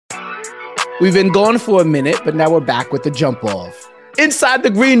We've been gone for a minute, but now we're back with the jump off. Inside the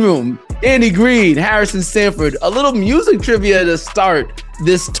green room, Andy Green, Harrison Sanford, a little music trivia to start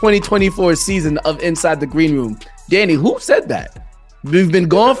this 2024 season of Inside the Green Room. Danny, who said that? We've been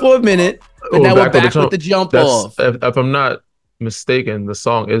gone for a minute, but now we're back with the jump off. If I'm not mistaken, the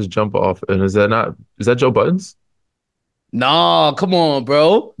song is Jump Off. And is that Joe Buttons? No, come on,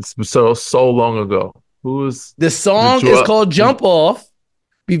 bro. It's so long ago. The song is called Jump Off.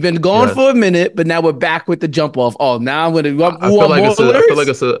 We've been gone for a minute, but now we're back with the jump off. Oh, now I'm gonna. I feel like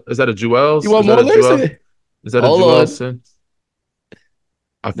it's a. Is that a Jewels? You want more lyrics? Is that a Jewels?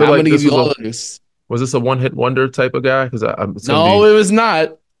 I feel like this was this a one-hit wonder type of guy? Because no, it was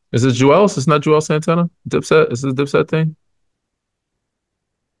not. Is it Jewels? It's not Jewel Santana. Dipset. Is this a Dipset thing?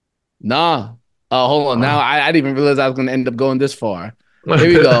 Nah. Hold on. Now I didn't even realize I was gonna end up going this far. Here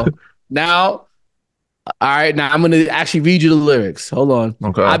we go. Now. All right, now I'm going to actually read you the lyrics. Hold on.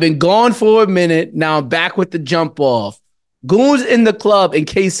 Okay. I've been gone for a minute. Now I'm back with the jump off. Goons in the club in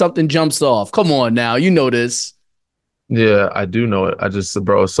case something jumps off. Come on now. You know this. Yeah, I do know it.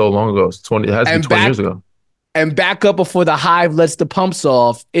 Bro, it's so long ago. It has to be 20 years ago. And back up before the hive lets the pumps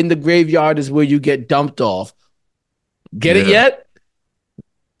off. In the graveyard is where you get dumped off. Get it yet?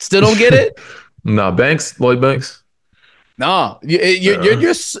 Still don't get it? Nah, Lloyd Banks. No,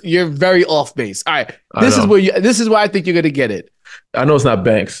 you're very off base. All right, this is where I think you're gonna get it. I know it's not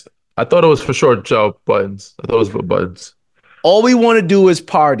Banks. I thought it was for sure Joe Buttons. I thought it was for Buttons. All we want to do is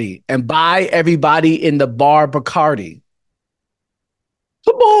party and buy everybody in the bar Bacardi.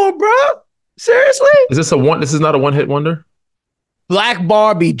 Come on, bro. Seriously? This is not a one-hit wonder? Black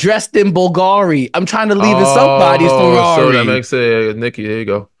Barbie dressed in Bulgari. I'm trying to leave in somebody's Ferrari. So that makes it Nikki. There you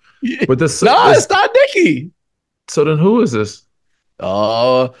go. But it's not Nikki. So then who is this?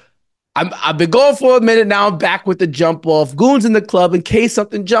 I've been going for a minute now. I'm back with the jump off. Goons in the club in case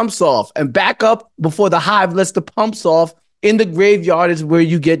something jumps off. And back up before the hive lets the pumps off. In the graveyard is where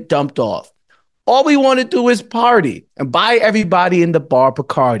you get dumped off. All we want to do is party and buy everybody in the bar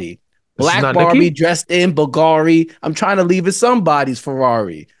Bacardi. Black Barbie Nikki? Dressed in Bulgari. I'm trying to leave it somebody's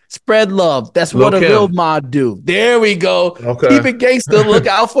Ferrari. Spread love. That's what a real mod do. There we go. Okay. Keep it gangster. Look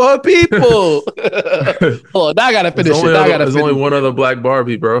out for her people. Oh, now I gotta finish it. There's only one other Black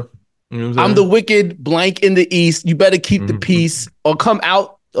Barbie, bro. You know what I'm the wicked blank in the east. You better keep the peace or come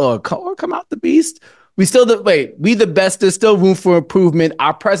out the beast. We the best. There's still room for improvement.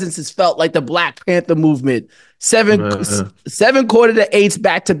 Our presence is felt like the Black Panther movement. 7 quarter to 8s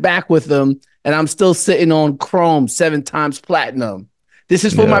back to back with them, and I'm still sitting on chrome 7 times platinum. This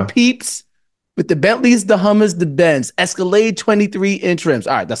is for my peeps with the Bentleys, the Hummers, the Benz, Escalade 23-inch rims.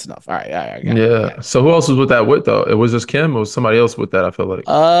 All right, that's enough. All right. So who else was with that though? It was just Kim or was somebody else with that, I feel like.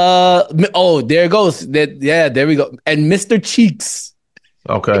 There it goes. There we go. And Mr. Cheeks.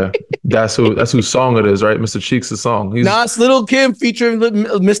 Okay. That's whose song it is, right? Mr. Cheeks' song. It's Little Kim featuring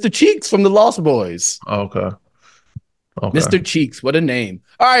Mr. Cheeks from the Lost Boys. Okay. Mr. Cheeks, what a name.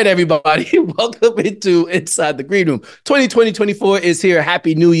 All right, everybody. Welcome into Inside the Green Room. 2024 is here.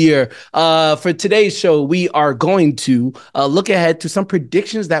 Happy New Year. For today's show, we are going to look ahead to some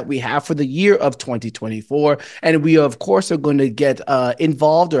predictions that we have for the year of 2024. And we, of course, are going to get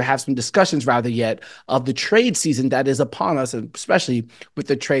involved or have some discussions, rather yet, of the trade season that is upon us, especially with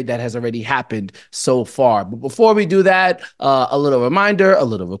the trade that has already happened so far. But before we do that, a little reminder, a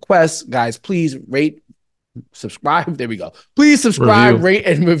little request. Guys, please rate, subscribe. There we go. Please subscribe, rate,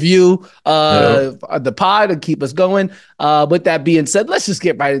 and review the pod and keep us going. With that being said, let's just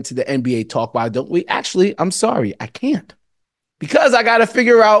get right into the NBA talk. Why don't we? Actually, I'm sorry, I can't, because I got to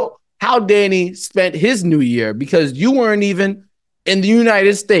figure out how Danny spent his New Year, because you weren't even in the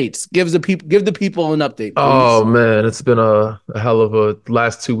United States. Give the people an update, please. Oh man, it's been a hell of a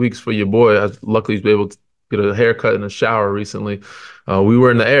last 2 weeks for your boy. I luckily was able to get a haircut and a shower recently. We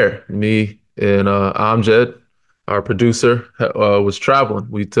were in the air, me and Amjad, our producer, was traveling.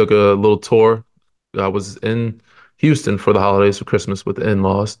 We took a little tour. I was in Houston for the holidays, for Christmas with the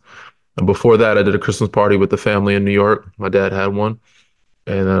in-laws. And before that, I did a Christmas party with the family in New York. My dad had one.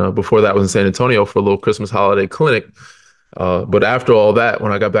 And before that, I was in San Antonio for a little Christmas holiday clinic. But after all that,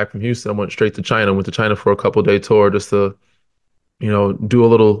 when I got back from Houston, I went straight to China. Went to China for a couple-day tour just to, do a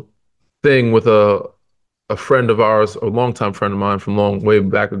little thing with a friend of ours, a longtime friend of mine from long way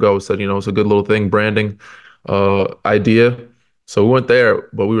back ago, said, it's a good little thing, branding idea. So we went there,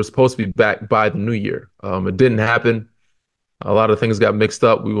 but we were supposed to be back by the new year. It didn't happen. A lot of things got mixed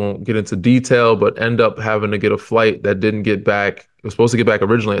up. We won't get into detail, but end up having to get a flight that didn't get back. It was supposed to get back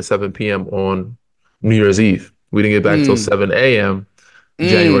originally at 7 p.m. on New Year's Eve. We didn't get back till 7 a.m.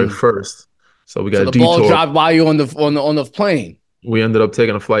 January 1st. So we got a detour. Ball dropped while you on the plane. We ended up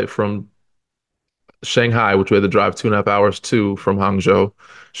taking a flight from Shanghai, which we had to drive 2.5 hours to from Hangzhou.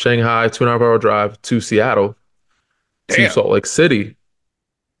 Shanghai, 2.5 hour drive to Seattle, to Damn. Salt Lake City,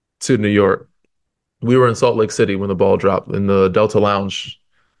 to New York. We were in Salt Lake City when the ball dropped in the Delta Lounge,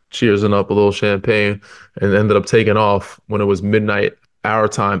 cheersing up a little champagne, and ended up taking off when it was midnight our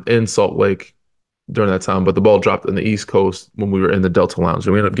time in Salt Lake during that time. But the ball dropped in the East Coast when we were in the Delta Lounge,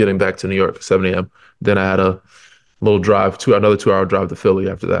 and we ended up getting back to New York at 7 a.m. Then I had a little drive, another 2 hour drive to Philly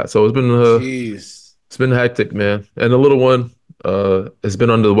after that. So Jeez. it's been hectic, man. And the little one has been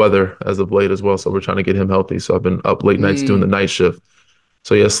under the weather as of late as well. So we're trying to get him healthy. So I've been up late nights doing the Mm. night shift.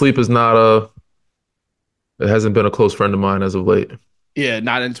 So yeah, sleep is not it hasn't been a close friend of mine as of late. Yeah,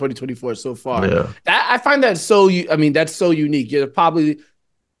 not in 2024 so far. Yeah. I find that so I mean, that's so unique. You're probably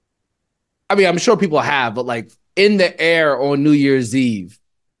I mean, I'm sure people have, but like in the air on New Year's Eve.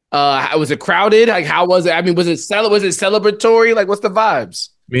 Was it crowded? Like how was it? I mean, was it celebratory? Like what's the vibes?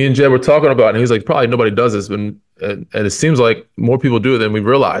 Me and Jed were talking about it, and he's like, probably nobody does this, and it seems like more people do it than we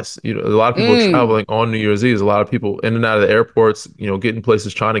realize. You know, a lot of people are Mm. traveling on New Year's Eve. There's a lot of people in and out of the airports, getting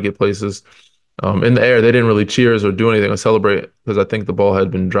places, trying to get places. In the air, they didn't really cheers or do anything or celebrate because I think the ball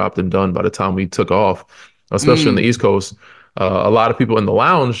had been dropped and done by the time we took off, especially on the Mm. East Coast. A lot of people in the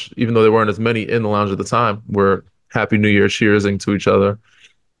lounge, even though there weren't as many in the lounge at the time, were Happy New Year cheersing to each other.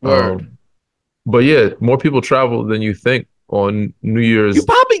 Word. But yeah, more people travel than you think on New You Year's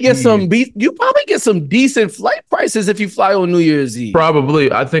probably get Eve. you probably get some decent flight prices if you fly on New Year's Eve.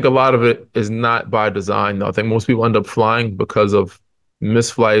 Probably, I think a lot of it is not by design, though. I think most people end up flying because of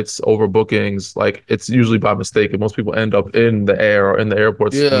missed flights, overbookings. Like it's usually by mistake. And most people end up in the air or in the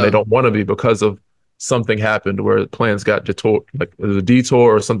airports when they Yeah. don't want to be because of something happened where plans got detoured, like it was a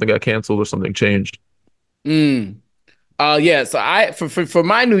detour or something got canceled or something changed. Mm. Yeah, so I for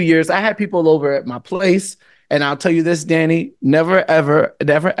my New Year's, I had people over at my place, and I'll tell you this, Danny, never ever,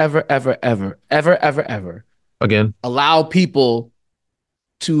 never ever, ever, ever, ever, ever, ever Again, allow people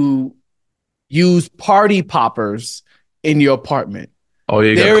to use party poppers in your apartment. oh yeah,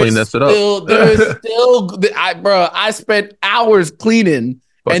 you got to There clean is that shit up. I spent hours cleaning, and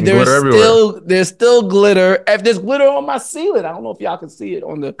Fucking glitter everywhere. there's still glitter. If there's glitter on my ceiling, I don't know if y'all can see it Got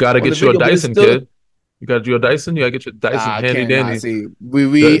to on the get you a video, but it's Dyson, still. kid. You got to do a Dyson. You got to get your Dyson I handy can't not dandy. see.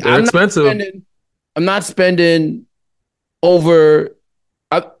 They're expensive. I'm not spending over.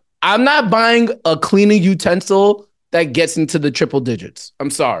 I, I'm not buying a cleaning utensil that gets into the triple digits. I'm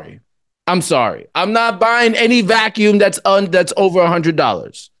sorry. I'm sorry. I'm not buying any vacuum that's over $100.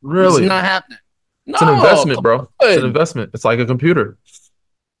 It's Really? not happening. It's an No, investment, come bro. It's an on. investment. It's like a computer.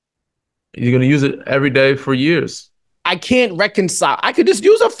 You're gonna use it every day for years. I can't reconcile. I could just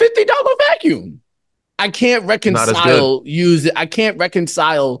use a $50 vacuum. I can't Not as good. reconcile use it. I can't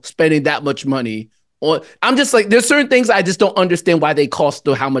reconcile spending that much money on. I'm just like there's certain things I just don't understand why they cost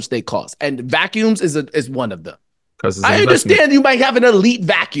or how much they cost, and vacuums is one of them. Because it's an I investment. understand you might have an elite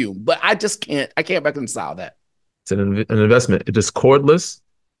vacuum, but I just can't. I can't reconcile that. It's an investment. It is cordless.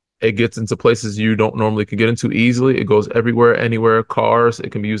 It gets into places you don't normally can get into easily. It goes everywhere, anywhere. Cars.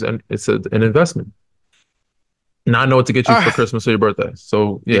 It can be used. And it's an investment. Now I know what to get you All for right. Christmas or your birthday.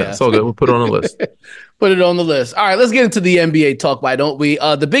 So yeah, Yeah. it's all good. We'll put it on the list. Put it on the list. All right, let's get into the NBA talk, why don't we?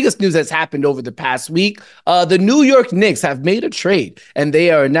 The biggest news that's happened over the past week, the New York Knicks have made a trade, and they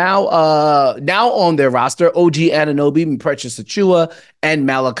are now on their roster OG Anunoby, Precious Achua, and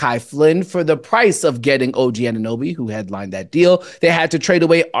Malachi Flynn for the price of getting OG Anunoby, who headlined that deal. They had to trade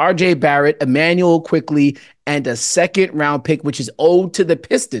away RJ Barrett, Emmanuel Quickly, and a second round pick, which is owed to the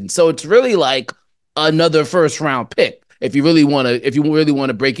Pistons. So it's really like another first round pick if you really want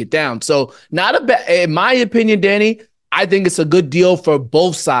to break it down. So not a bad, in my opinion, Danny. I think it's a good deal for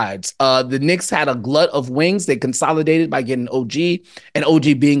both sides. The Knicks had a glut of wings. They consolidated by getting OG, and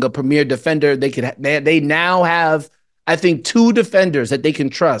OG being a premier defender. They now have, I think, two defenders that they can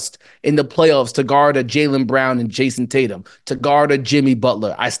trust in the playoffs to guard a Jaylen Brown and Jason Tatum, to guard a Jimmy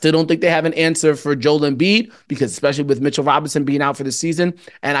Butler. I still don't think they have an answer for Joel Embiid, because especially with Mitchell Robinson being out for the season,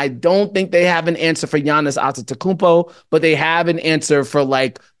 and I don't think they have an answer for Giannis Antetokounmpo, but they have an answer for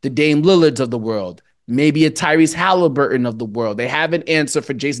like the Dame Lillards of the world, maybe a Tyrese Halliburton of the world. They have an answer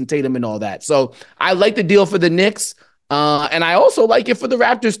for Jason Tatum and all that. So I like the deal for the Knicks. And I also like it for the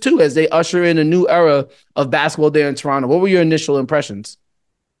Raptors too, as they usher in a new era of basketball there in Toronto. What were your initial impressions?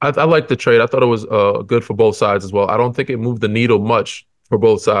 I like the trade. I thought it was good for both sides as well. I don't think it moved the needle much for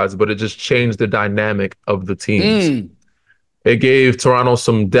both sides, but it just changed the dynamic of the teams. Mm. It gave Toronto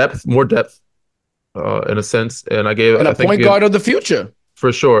some depth, more depth, in a sense, and And a I think point guard of the future.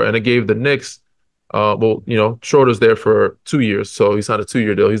 for sure, and it gave the Knicks. Well, Schroeder's there for 2 years, so he's not a 2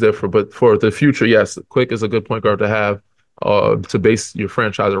 year deal. He's there but for the future, yes, Quick is a good point guard to have. to base your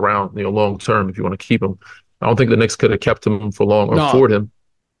franchise around, long term if you want to keep him. I don't think the Knicks could have kept him for long or No, afford him.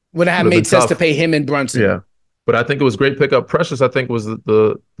 would have Would have been made sense to tough. pay him and Brunson. Yeah. But I think it was great pickup. Precious, I think, was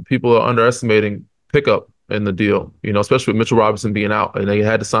the people are underestimating pickup in the deal, especially with Mitchell Robinson being out. And they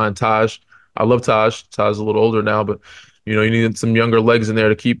had to sign Taj. I love Taj. Taj is a little older now, but you needed some younger legs in there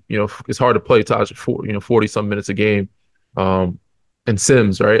to keep, it's hard to play Taj at 40 some minutes a game. And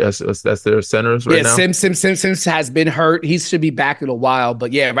Sims, right? That's their centers right now. Sims has been hurt. He should be back in a while.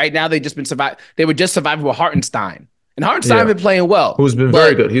 But yeah, right now they were just surviving with Hartenstein. And Hartenstein been playing well. Who's been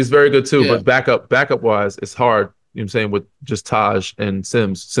very good. He's very good too. Yeah. But backup wise, it's hard. You know what I'm saying, with just Taj and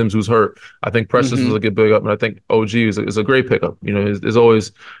Sims who's hurt. I think Precious was a good pickup, and I think OG is a great pickup. Is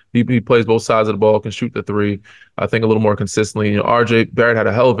always he plays both sides of the ball, can shoot the three. I think a little more consistently. RJ Barrett had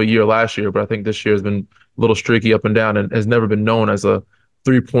a hell of a year last year, but I think this year has been a little streaky up and down, and has never been known as a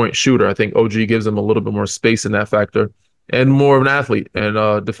 3-point shooter. I think OG gives him a little bit more space in that factor, and more of an athlete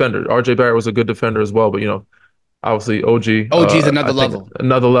and defender. RJ Barrett was a good defender as well, but obviously OG's another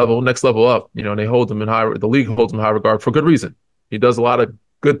level, next level up. And they hold him in high. The league holds him in high regard for good reason. He does a lot of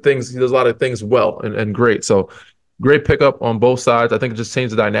good things. He does a lot of things well and great. So great pickup on both sides. I think it just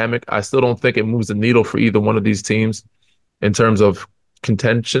changed the dynamic. I still don't think it moves the needle for either one of these teams in terms of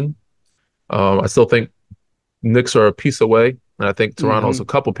contention. I still think Knicks are a piece away, and I think Toronto's a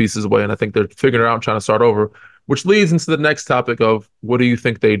couple pieces away, and I think they're figuring it out, trying to start over, which leads into the next topic of what do you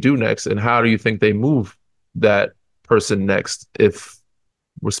think they do next, and how do you think they move that person next, if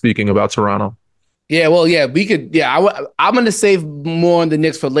we're speaking about Toronto? Yeah, well, yeah, we could. Yeah, I'm going to save more on the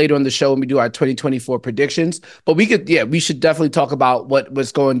Knicks for later on the show when we do our 2024 predictions. But we should definitely talk about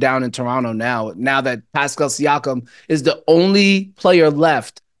what's going down in Toronto now that Pascal Siakam is the only player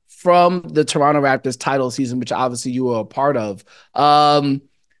left from the Toronto Raptors title season, which obviously you were a part of.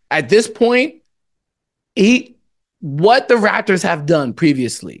 At this point, what the Raptors have done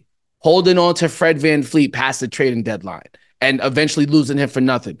previously, holding on to Fred VanVleet past the trading deadline and eventually losing him for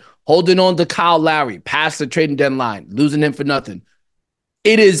nothing. Holding on to Kyle Lowry past the trading deadline, losing him for nothing.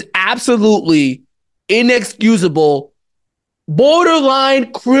 It is absolutely inexcusable,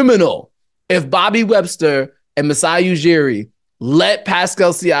 borderline criminal if Bobby Webster and Masai Ujiri let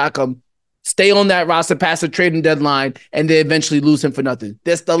Pascal Siakam stay on that roster past the trading deadline and they eventually lose him for nothing.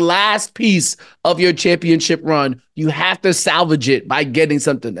 That's the last piece of your championship run. You have to salvage it by getting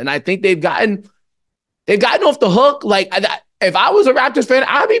something. And I think they've gotten off the hook. Like, if I was a Raptors fan,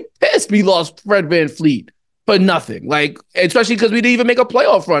 I'd be pissed we lost Fred VanVleet for nothing. Like, especially because we didn't even make a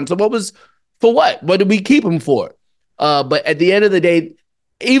playoff run. So for what? What did we keep him for? But at the end of the day,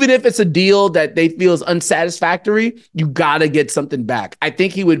 even if it's a deal that they feel is unsatisfactory, you got to get something back. I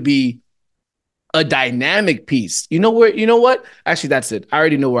think he would be a dynamic piece. You know what? Actually, that's it. I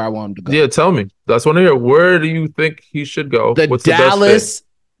already know where I want him to go. Yeah, tell me. That's what I hear. Where do you think he should go? What's Dallas the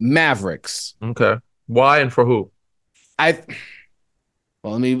Mavericks. Okay. Why and for who? Let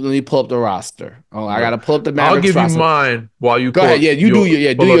me pull up the roster. Oh, I gotta pull up the Mavericks. I'll give roster. you mine while you go ahead. Yeah, do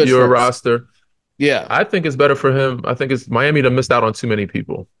your roster. Yeah, I think it's better for him. I think it's Miami to missed out on too many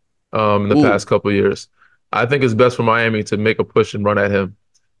people in the past couple of years. I think it's best for Miami to make a push and run at him.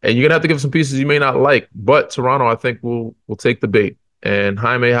 And you're gonna have to give some pieces you may not like, but Toronto, I think, will take the bait. And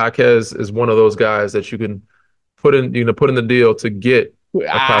Jaime Jaquez is one of those guys that you can put in the deal to get.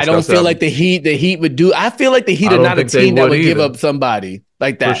 I don't feel like the Heat would do. I feel like the Heat are not a team that would give up somebody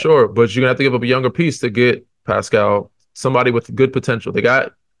like that. For sure, but you're gonna have to give up a younger piece to get Pascal, somebody with good potential. They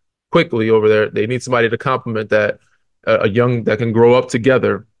got quickly over there. They need somebody to complement that, a young that can grow up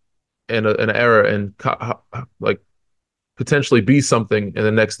together in an era and like potentially be something in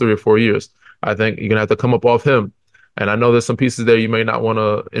the next 3 or 4 years. I think you're gonna have to come up off him. And I know there's some pieces there you may not want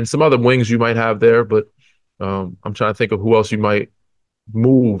to, and some other wings you might have there, but I'm trying to think of who else you might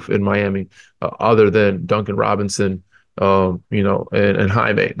move in Miami other than Duncan Robinson, and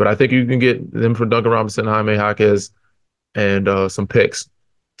Jaime. But I think you can get them for Duncan Robinson, Jaime Jaquez, and some picks.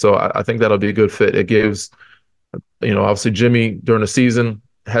 So I think that'll be a good fit. It gives, obviously Jimmy during the season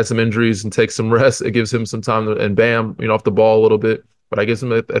had some injuries and takes some rest. It gives him some time and Bam, off the ball a little bit. But I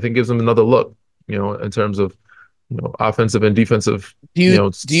think gives him another look, in terms of offensive and defensive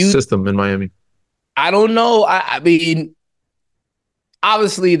system in Miami. I don't know. I mean,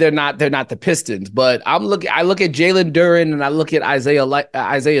 obviously they're not the Pistons, but I look at Jalen Duren and I look at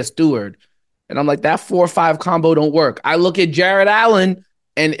Isaiah Stewart, and I'm like, that 4-5 combo don't work. I look at Jared Allen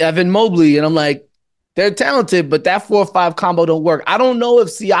and Evan Mobley, and I'm like, they're talented, but that 4-5 combo don't work. I don't know if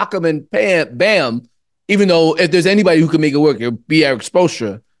Siakam and Bam, even though if there's anybody who can make it work, it'll be Eric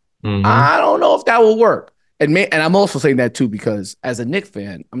Spoelstra. Mm-hmm. I don't know if that will work. And I'm also saying that too because as a Knicks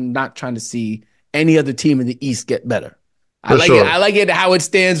fan, I'm not trying to see any other team in the East get better. I For like it. I sure. like it how it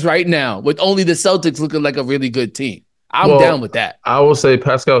stands right now, with only the Celtics looking like a really good team. I'm down Well, with that. I will say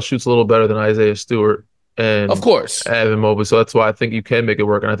Pascal shoots a little better than Isaiah Stewart Of and course. Evan Mobley. So that's why I think you can make it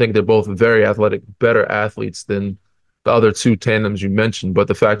work. And I think they're both very athletic, better athletes than the other two tandems you mentioned. But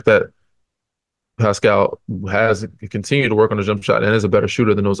the fact that Pascal has continued to work on the jump shot and is a better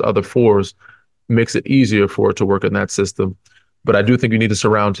shooter than those other fours makes it easier for it to work in that system. But I do think you need to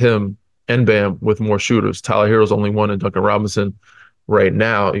surround him and Bam with more shooters. Tyler Hero's only one, and Duncan Robinson right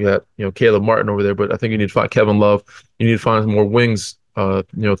now. You got Caleb Martin over there, but I think you need to find Kevin Love. You need to find more wings,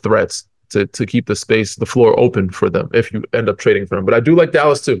 threats to keep the floor open for them if you end up trading for them. But I do like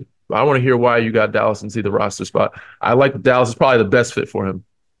Dallas too. I want to hear why you got Dallas and see the roster spot. I like Dallas is probably the best fit for him.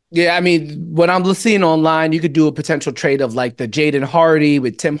 Yeah, I mean, when I'm seeing online, you could do a potential trade of like the Jaden Hardy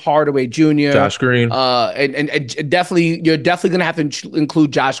with Tim Hardaway Jr. Josh Green And definitely, you're definitely gonna have to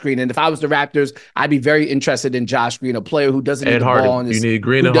include Josh Green. And if I was the Raptors, I'd be very interested in Josh Green, a player who doesn't need and the Hardy. ball on You his, need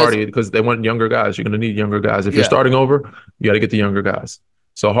Green who and does, Hardy because they want younger guys. You're going to need younger guys. If you're yeah, starting over, you got to get the younger guys.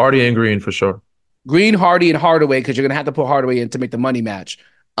 So Hardy and Green for sure. Green, Hardy, and Hardaway, because you're gonna have to put Hardaway in to make the money match.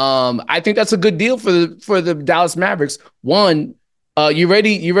 I think that's a good deal for the Dallas Mavericks. One, you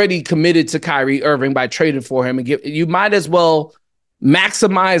already committed to Kyrie Irving by trading for him, and you might as well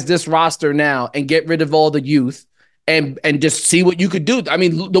maximize this roster now and get rid of all the youth and just see what you could do. I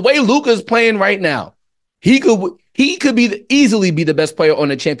mean, the way Luka's playing right now, he could easily be the best player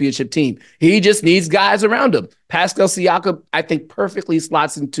on a championship team. He just needs guys around him. Pascal Siakam, I think, perfectly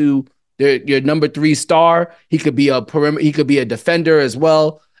slots into your number 3 star. He could be a perimeter. He could be a defender as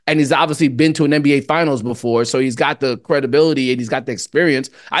well. And he's obviously been to an NBA Finals before, so he's got the credibility and he's got the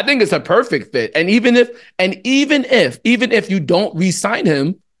experience. I think it's a perfect fit. And even if you don't re-sign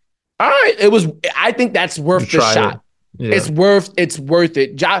him, all right, I think that's worth the shot. Yeah. It's worth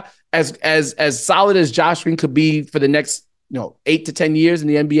it. As solid as Josh Green could be for the next 8 to 10 years in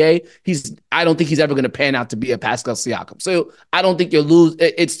the NBA, I don't think he's ever going to pan out to be a Pascal Siakam. So I don't think you'll lose.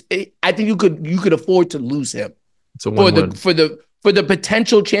 I think you could afford to lose him It's a win-win. for the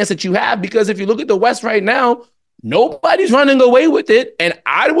potential chance that you have, because if you look at the West right now, nobody's running away with it. And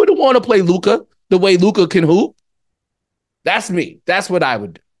I wouldn't want to play Luka the way Luka can hoop. That's me. That's what I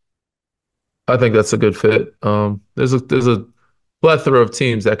would do. I think that's a good fit. There's a plethora of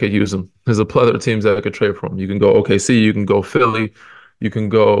teams that could use him. There's a plethora of teams that could trade for him. You can go OKC, you can go Philly, you can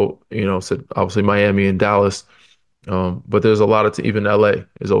go, obviously Miami and Dallas. But there's a lot of even LA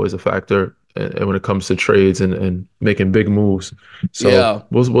is always a factor, and when it comes to trades and making big moves. So Yeah.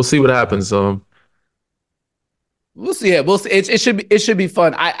 we'll see what happens. We'll see. Yeah, we'll see. It should be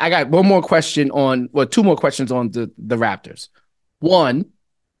fun. I got two more questions on the Raptors. One,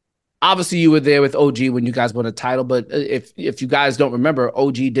 obviously you were there with OG when you guys won a title, but if you guys don't remember,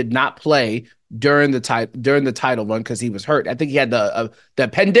 OG did not play during the title run because he was hurt. I think he had the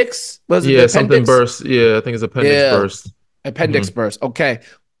appendix. Was it the appendix? Something burst. Yeah, I think it's appendix burst. Appendix burst. Okay.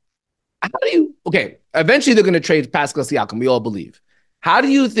 Eventually they're going to trade Pascal Siakam, we all believe. How do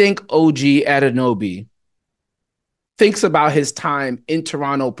you think OG Anunoby thinks about his time in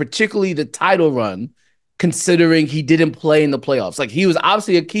Toronto, particularly the title run, considering he didn't play in the playoffs? Like, he was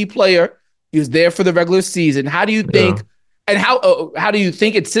obviously a key player. He was there for the regular season. How do you think, and how do you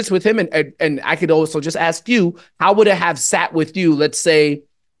think it sits with him? And I could also just ask you, how would it have sat with you? Let's say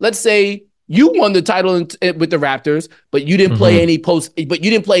you won the title with the Raptors, but you didn't play but you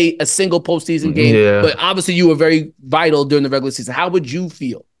didn't play a single postseason game. Yeah. But obviously you were very vital during the regular season. How would you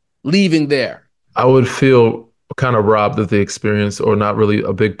feel leaving there? I would feel kind of robbed of the experience, or not really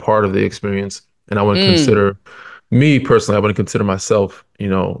a big part of the experience. And I wouldn't consider me personally, I wouldn't consider myself,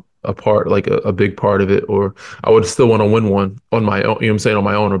 a part, like a big part of it, or I would still want to win one on my own, on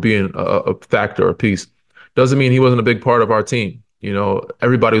my own, or being a factor or a piece. Doesn't mean he wasn't a big part of our team.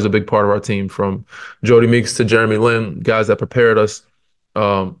 Everybody was a big part of our team, from Jody Meeks to Jeremy Lin, guys that prepared us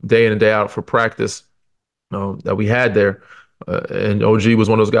day in and day out for practice that we had there. And OG was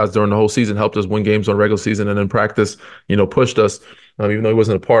one of those guys during the whole season, helped us win games on regular season, and in practice, pushed us. Even though he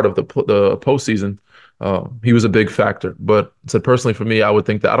wasn't a part of the postseason, he was a big factor. But personally for me, I would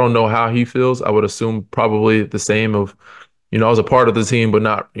think that I don't know how he feels. I would assume probably the same of, I was a part of the team, but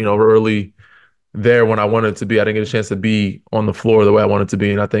not, really there when I wanted to be. I didn't get a chance to be on the floor the way I wanted to be.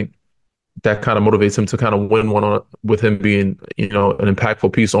 And I think that kind of motivates him to kind of win one with him being, an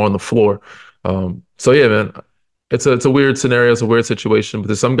impactful piece on the floor. So yeah, man, it's a weird scenario. It's a weird situation, but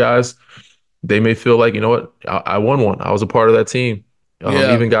there's some guys, they may feel like, I won one. I was a part of that team.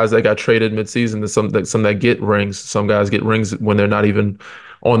 Even guys that got traded midseason, there's some that get rings. Some guys get rings when they're not even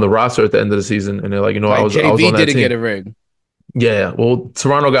on the roster at the end of the season, and they're like, I was on that didn't team. get a ring. Yeah, well,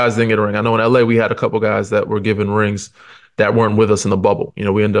 Toronto guys didn't get a ring. I know in LA we had a couple guys that were given rings that weren't with us in the bubble.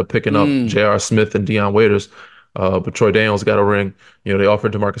 We ended up picking up Mm, J.R. Smith and Deion Waiters, but Troy Daniels got a ring. They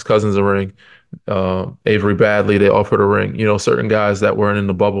offered DeMarcus Cousins a ring. Avery Bradley, they offered a ring. Certain guys that weren't in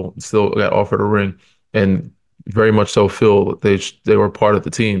the bubble still got offered a ring, and very much so feel they were part of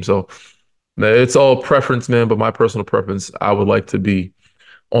the team. So man, it's all preference, man. But my personal preference, I would like to be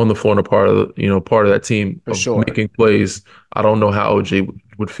on the floor and a part of that team for of sure. making plays. I don't know how OJ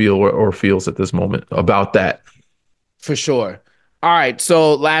would feel or feels at this moment about that. For sure. All right.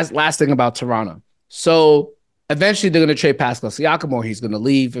 So last thing about Toronto. So eventually they're going to trade Pascal Siakam, or he's going to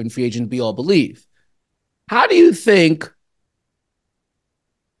leave and free agent. We all believe. How do you think?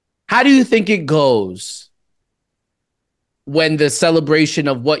 How do you think it goes when the celebration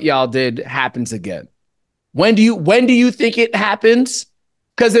of what y'all did happens again? When do you think it happens?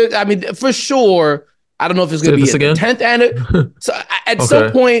 Because I mean, for sure, I don't know if it's going Say to be this at the again. 10th and so at some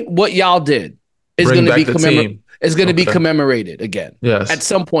Okay. point, what y'all did is Bring going to be back the team. Okay. commemorated again. At Yes.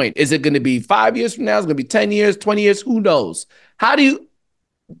 some point, is it going to be 5 years from now? Is it going to be 10 years, 20 years? Who knows? How do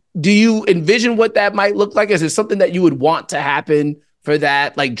you envision what that might look like? Is it something that you would want to happen for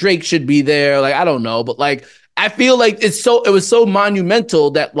that? Like Drake should be there. Like, I don't know, but like I feel like it was so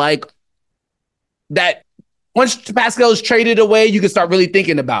monumental that that once Pascal is traded away, you can start really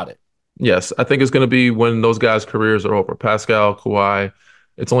thinking about it. Yes. I think it's going to be when those guys' careers are over. Pascal, Kawhi,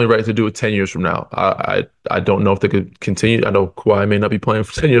 it's only right to do it 10 years from now. I don't know if they could continue. I know Kawhi may not be playing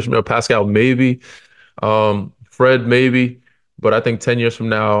for 10 years from now. Pascal, maybe. Fred, maybe. But I think 10 years from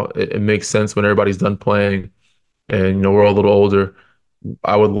now, it makes sense when everybody's done playing and, we're all a little older.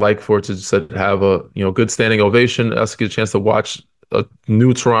 I would like for it to just have a, good standing ovation. Us get a chance to watch a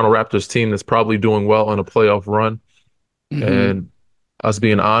new Toronto Raptors team that's probably doing well on a playoff run, Mm-hmm. and us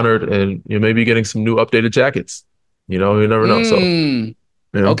being honored and, maybe getting some new updated jackets. You never know. So, Mm,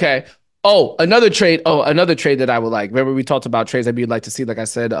 you know, okay. Oh, another trade. Oh, another trade that I would like. Remember, we talked about trades that we'd like to see. Like I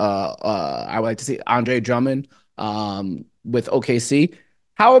said, I would like to see Andre Drummond with OKC.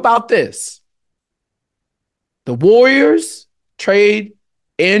 How about this? The Warriors trade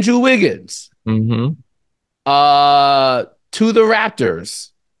Andrew Wiggins hmm to the Raptors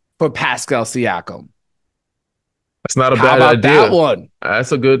for Pascal Siakam. that's not a How bad about that idea. one?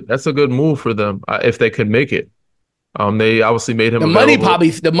 That's a good move for them if they could make it. They obviously made him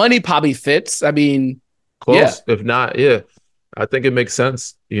available The money probably fits. I mean, yeah. close. If not, yeah, I think it makes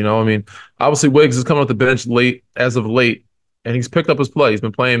sense. I mean, obviously Wiggs is coming off the bench as of late, and he's picked up his play. He's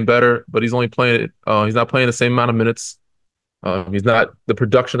been playing better, but he's only playing it. He's not playing the same amount of minutes. He's not. The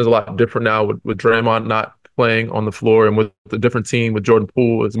production is a lot different now with Draymond not playing on the floor, and with the different team with Jordan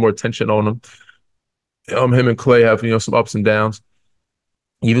Poole, there's more attention on him. Him and Clay have some ups and downs.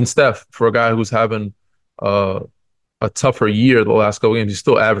 Even Steph, for a guy who's having uh, a tougher year the last couple games, he's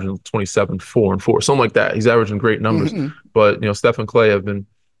still averaging 27, 4 and 4, something like that. He's averaging great numbers. Mm-hmm. But Steph and Clay have been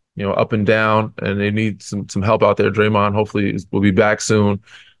up and down, and they need some help out there. Draymond hopefully will be back soon,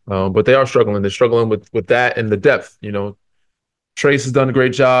 but they are struggling. They're struggling with that and the depth. Trace has done a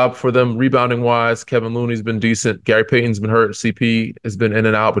great job for them rebounding wise. Kevin Looney's been decent. Gary Payton's been hurt. CP has been in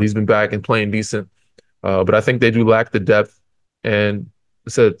and out, but he's been back and playing decent. But I think they do lack the depth, and I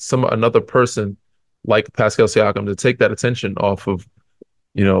said another person like Pascal Siakam to take that attention off of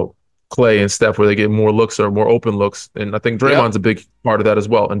Clay and Steph, where they get more looks or more open looks. And I think Yep. Draymond's a big part of that as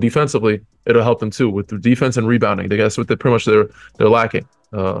well. And defensively, it'll help them too with the defense and rebounding. That's what pretty much they're lacking.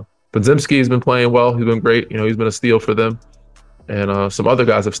 But Zemski has been playing well. He's been great. He's been a steal for them. And some other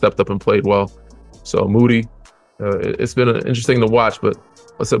guys have stepped up and played well. So Moody, it's been interesting to watch. But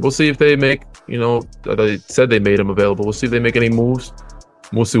I said we'll see if they make. They said they made him available. We'll see if they make any moves.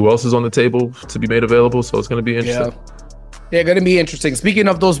 We'll see who else is on the table to be made available. So it's going to be interesting. Yeah. They're going to be interesting. Speaking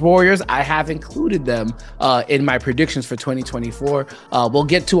of those Warriors, I have included them in my predictions for 2024. We'll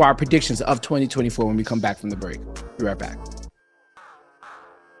get to our predictions of 2024 when we come back from the break. Be right back.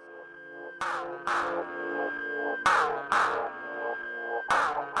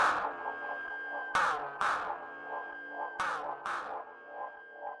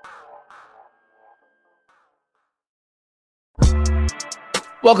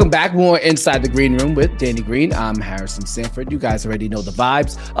 Welcome back. More Inside the Green Room with Danny Green. I'm Harrison Sanford. You guys already know the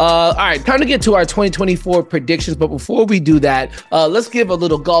vibes. All right, time to get to our 2024 predictions. But before we do that, let's give a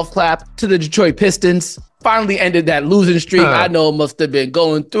little golf clap to the Detroit Pistons. Finally ended that losing streak. I know it must have been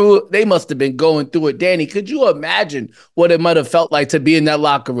going through it. They must have been going through it. Danny, could you imagine what it might have felt like to be in that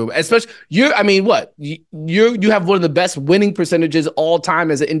locker room? Especially you have one of the best winning percentages all time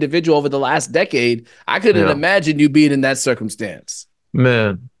as an individual over the last decade. I couldn't imagine you being in that circumstance.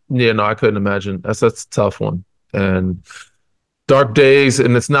 Man, yeah, no, I couldn't imagine. That's a tough one. And dark days,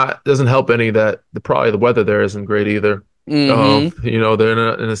 and doesn't help any that probably the weather there isn't great either. Mm-hmm.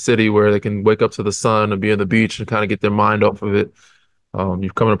 They're in a city where they can wake up to the sun and be on the beach and kind of get their mind off of it.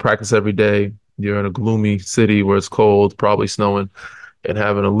 You're coming to practice every day. You're in a gloomy city where it's cold, probably snowing, and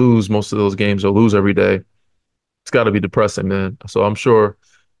having to lose most of those games or lose every day. It's got to be depressing, man. So I'm sure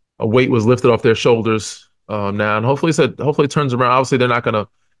a weight was lifted off their shoulders now, and hopefully it turns around. Obviously, they're not gonna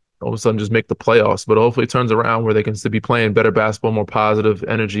all of a sudden just make the playoffs, but hopefully it turns around where they can still be playing better basketball, more positive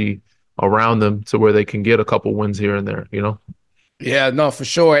energy around them to where they can get a couple wins here and there, you know? Yeah, no, for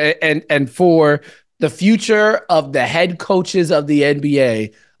sure. And for the future of the head coaches of the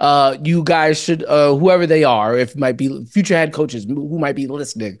NBA, you guys should, whoever they are, if it might be future head coaches who might be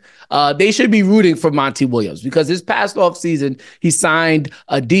listening, they should be rooting for Monty Williams because this past offseason, he signed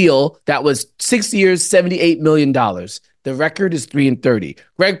a deal that was 6 years, $78 million. The record is 3-30.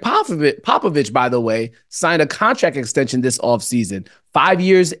 Greg Popovich, by the way, signed a contract extension this offseason, 5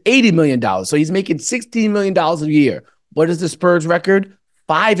 years, $80 million. So he's making $16 million a year. What is the Spurs record?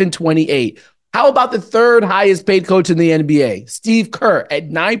 5-28. How about the third highest paid coach in the NBA, Steve Kerr, at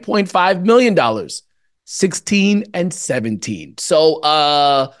 $9.5 million, 16-17. So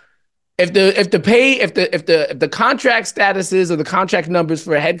if the contract statuses or the contract numbers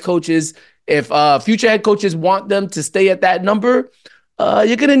for head coaches, if future head coaches want them to stay at that number,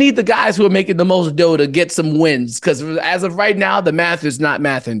 you're gonna need the guys who are making the most dough to get some wins. Because as of right now, the math is not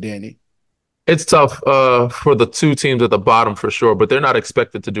mathing, Danny. It's tough for the two teams at the bottom for sure, but they're not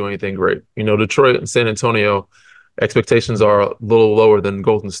expected to do anything great. Detroit and San Antonio expectations are a little lower than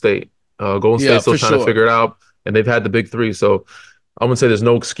Golden State. Golden State's still trying to figure it out, and they've had the big three. So I'm going to say there's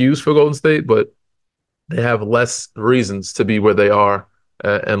no excuse for Golden State, but they have less reasons to be where they are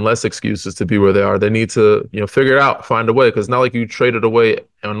and less excuses to be where they are. They need to, figure it out, find a way, because it's not like you traded away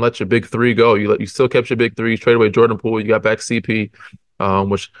and let your big three go. You still kept your big three. You traded away Jordan Poole. You got back CP.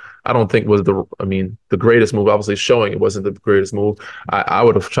 Which I don't think was the greatest move. Obviously, showing it wasn't the greatest move. I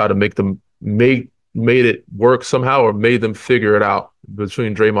would have tried to make them made it work somehow, or made them figure it out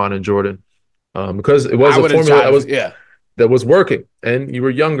between Draymond and Jordan, because it was a formula that was working, and you were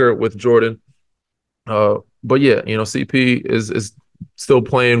younger with Jordan. But yeah, CP is still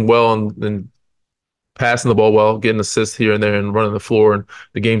playing well and passing the ball well, getting assists here and there, and running the floor, and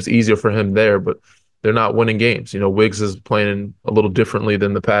the game's easier for him there, but they're not winning games. Wiggs is playing a little differently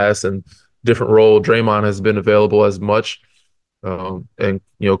than the past and different role. Draymond has been available as much. And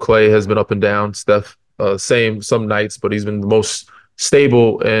Clay has been up and down. Steph, same some nights, but he's been the most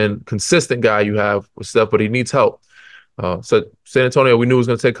stable and consistent guy you have with Steph, but he needs help. So San Antonio, we knew it was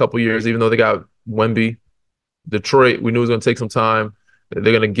going to take a couple years, even though they got Wemby. Detroit, we knew it was going to take some time. They're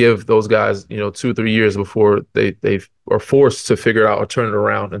going to give those guys, 2 or 3 years before they are forced to figure it out or turn it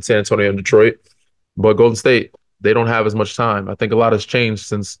around in San Antonio and Detroit. But Golden State, they don't have as much time. I think a lot has changed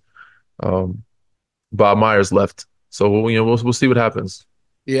since Bob Myers left. So we'll see what happens.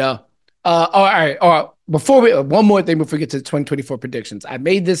 Yeah. All right. One more thing before we get to the 2024 predictions. I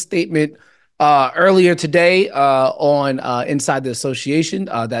made this statement earlier today on Inside the Association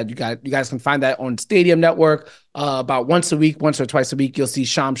that you guys can find that on Stadium Network. About once or twice a week, you'll see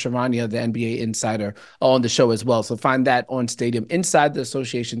Sham Sharania, the NBA insider, on the show as well. So find that on Stadium Inside the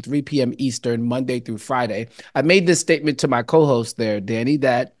Association, 3 p.m. Eastern, Monday through Friday. I made this statement to my co-host there, Danny,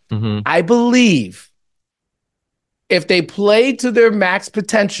 that I believe if they play to their max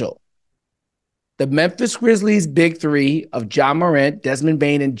potential, the Memphis Grizzlies' big three of Ja Morant, Desmond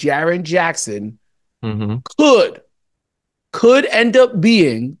Bane, and Jaren Jackson could end up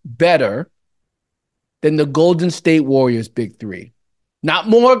being better than the Golden State Warriors' big three. Not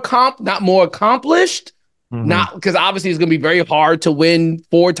more accomplished, not because obviously it's going to be very hard to win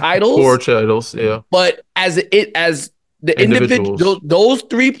 4 titles. 4 titles, yeah. But as the individual, those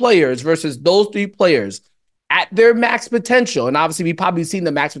 3 players versus those 3 players at their max potential, and obviously we've probably seen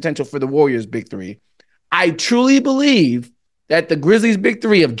the max potential for the Warriors' big three. I truly believe that the Grizzlies' big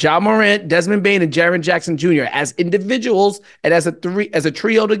three of Ja Morant, Desmond Bane, and Jaren Jackson Jr. as individuals and as a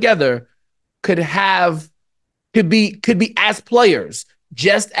trio together could be as players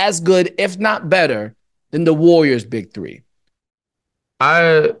just as good, if not better, than the Warriors' big three.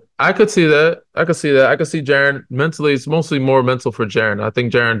 I could see that. I could see Jaren mentally. It's mostly more mental for Jaren. I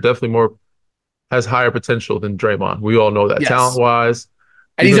think Jaren definitely has higher potential than Draymond. We all know that, talent-wise.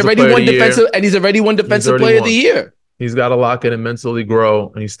 And he's already won defensive. And he's already won defensive player of the year. He's got to lock in and mentally grow,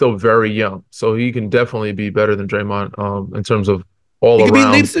 and he's still very young, so he can definitely be better than Draymond in terms of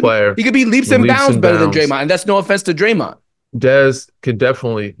all-around player. He could be leaps and bounds better than Draymond, and that's no offense to Draymond. Dez can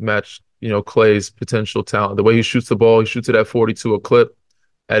definitely match, Clay's potential talent. The way he shoots the ball, he shoots it at 42 a clip.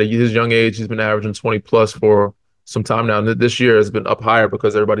 At his young age, he's been averaging 20 plus for some time now. And this year has been up higher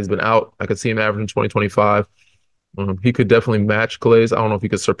because everybody's been out. I could see him averaging 20, 25. He could definitely match Clay's. I don't know if he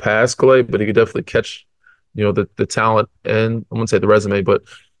could surpass Clay, but he could definitely catch, the talent and I wouldn't say the resume, but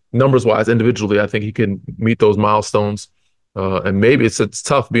numbers wise, individually, I think he can meet those milestones. And maybe it's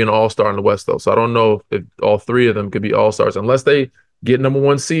tough being an all-star in the West though. So I don't know if all three of them could be all-stars unless they get number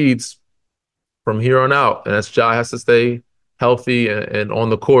one seeds from here on out. And that's Ja has to stay healthy and on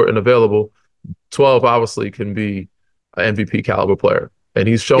the court and available. 12 obviously can be an MVP caliber player. And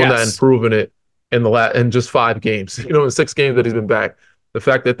he's shown that and Yes. proven it in just 5 games. In 6 games that he's been back. The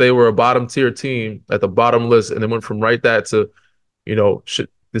fact that they were a bottom tier team at the bottom list and then went from right that to,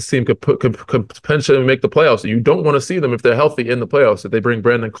 this team could potentially make the playoffs. You don't want to see them if they're healthy in the playoffs. If they bring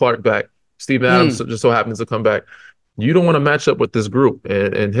Brandon Clark back, Steven Adams just so happens to come back. You don't want to match up with this group.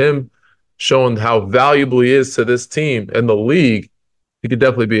 And him showing how valuable he is to this team and the league, he could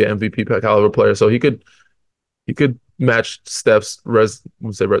definitely be an MVP caliber player. So he could match Steph's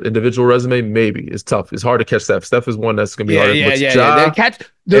individual resume. Maybe it's tough. It's hard to catch Steph. Steph is one that's going to be hard. But Ja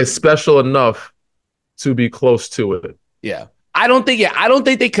is special enough to be close to it. Yeah. I don't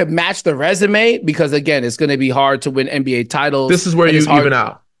think they could match the resume because again, it's going to be hard to win NBA titles. This is where you even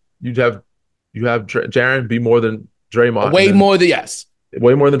out. You have Jaren be more than Draymond. Way more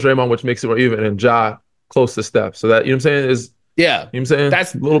than Draymond, which makes it more even, and Ja close to Steph. So that, you know what I'm saying, is I'm saying?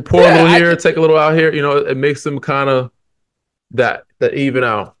 That's a little pour, a little here, take a little out here. It makes them kind of that even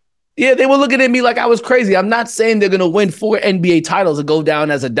out. Yeah, they were looking at me like I was crazy. I'm not saying they're going to win 4 NBA titles and go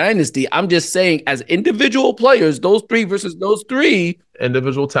down as a dynasty. I'm just saying as individual players, those three versus those three.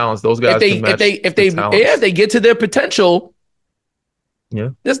 Individual talents, those guys if they get to their potential,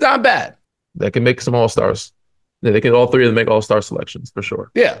 it's not bad. They can make some all-stars. Yeah, they can all three of them make all-star selections for sure.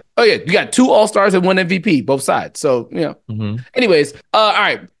 Yeah. Oh, yeah. You got 2 all-stars and 1 MVP, both sides. So, Anyways, all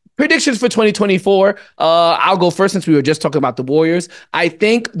right. Predictions for 2024. I'll go first since we were just talking about the Warriors. I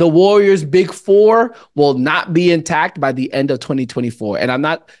think the Warriors' big 4 will not be intact by the end of 2024. And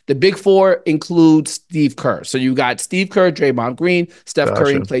the big 4 includes Steve Kerr. So you got Steve Kerr, Draymond Green, Steph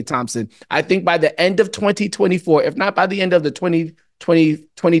Curry, and Klay Thompson. I think by the end of 2024, if not by the end of the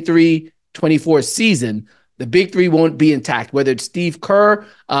 2023-24 season, the big 3 won't be intact, whether it's Steve Kerr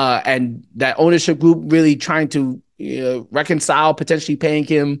and that ownership group really trying to reconcile potentially paying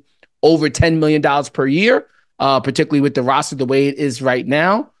him over $10 million per year, particularly with the roster the way it is right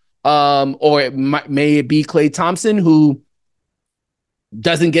now. Or may it be Klay Thompson, who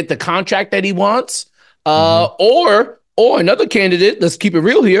doesn't get the contract that he wants. Or another candidate, let's keep it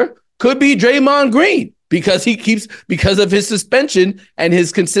real here, could be Draymond Green. Because of his suspension and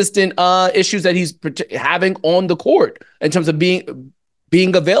his consistent issues that he's having on the court in terms of being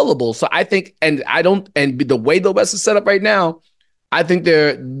available. So I think, and the way the West is set up right now, I think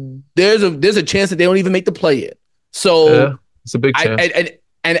there's a chance that they don't even make the play in. So it's a big chance.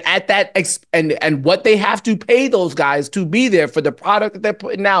 And at that and what they have to pay those guys to be there for the product that they're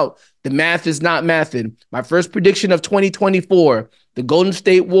putting out, the math is not mathing. My first prediction of 2024, the Golden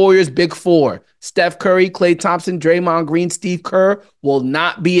State Warriors big 4, Steph Curry, Klay Thompson, Draymond Green, Steve Kerr will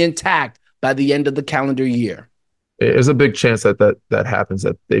not be intact by the end of the calendar year. There's a big chance that happens,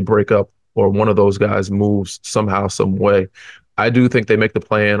 that they break up or one of those guys moves somehow, some way. I do think they make the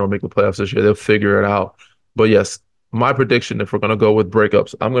play-in or make the playoffs this year. They'll figure it out. But yes, my prediction, if we're going to go with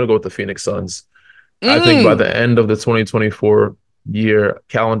breakups, I'm going to go with the Phoenix Suns. I think by the end of the 2024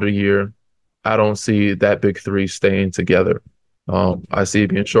 calendar year, I don't see that big 3 staying together. I see it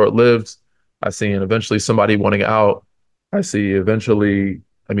being short-lived. I see eventually somebody wanting out. I see eventually,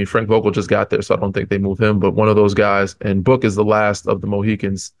 Frank Vogel just got there, so I don't think they move him, but one of those guys, and Book is the last of the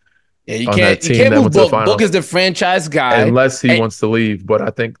Mohicans. Yeah, you can't move Book. Book is the franchise guy. Unless he wants to leave, but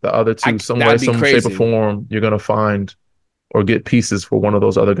I think the other two, some way, some shape or form, you're going to find or get pieces for one of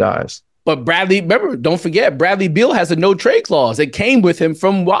those other guys. But don't forget, Bradley Beal has a no-trade clause. It came with him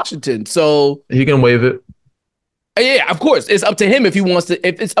from Washington, so he can waive it. Yeah, of course. It's up to him if he wants to.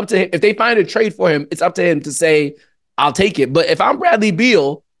 If it's up to him, if they find a trade for him, it's up to him to say, "I'll take it." But if I'm Bradley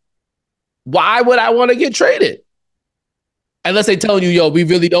Beal, why would I want to get traded? Unless they tell you, "Yo, we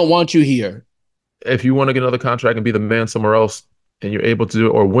really don't want you here." If you want to get another contract and be the man somewhere else, and you're able to do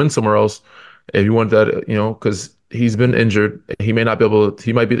it, or win somewhere else, if you want that, because he's been injured, he may not be able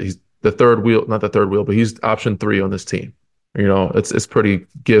to. He's the third wheel, not the third wheel, but he's option 3 on this team. It's pretty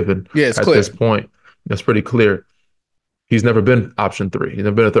given at clear. This point. It's pretty clear. He's never been option 3. He's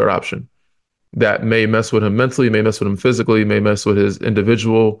never been a third option. That may mess with him mentally, may mess with him physically, may mess with his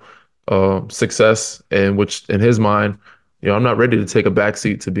individual success, and which in his mind, I'm not ready to take a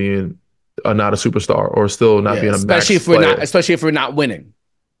backseat to being not a superstar or still not being a max player. Especially if we're not winning.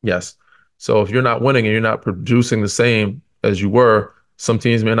 Yes. So if you're not winning and you're not producing the same as you were, some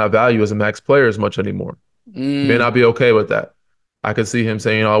teams may not value as a max player as much anymore. He may Mm, not be okay with that. I could see him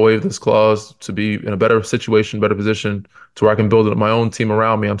saying, I'll waive this clause to be in a better situation, better position to where I can build my own team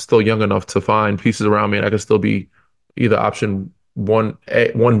around me. I'm still young enough to find pieces around me and I can still be either option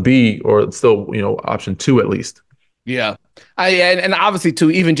 1A, 1B, or still, option 2 at least. yeah. And obviously too,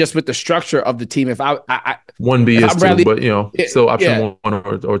 even just with the structure of the team, One B if is I'm two, Bradley, but still option yeah, one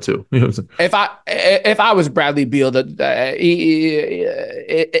or two. You know what I'm saying? if I was Bradley Beal, it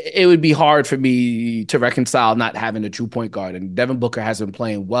would be hard for me to reconcile not having a true point guard. And Devin Booker has been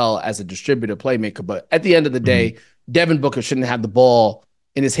playing well as a distributor playmaker, but at the end of the Mhm. day, Devin Booker shouldn't have the ball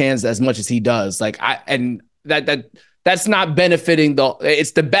in his hands as much as he does. That's not benefiting the.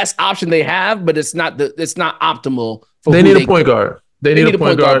 It's the best option they have, but it's not optimal for They who need a they. point guard. They They need a need a point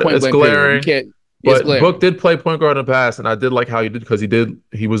point guard, guard. point It's blank. Period. You glaring. can't. It's But Book glaring. did play point guard in the past, and I did like how he did because he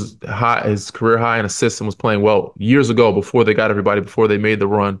was high, his career high in assists and was playing well years ago before they got everybody, before they made the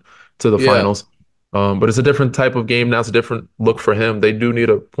run to the Yeah. finals. But it's a different type of game now. It's a different look for him. They do need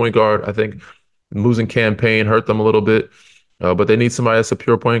a point guard. I think losing campaign hurt them a little bit, but they need somebody that's a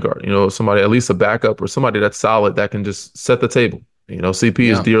pure point guard. Somebody, at least a backup or somebody that's solid that can just set the table. CP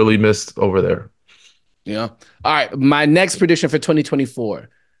is Yeah. dearly missed over there. Yeah. All right. My next prediction for 2024: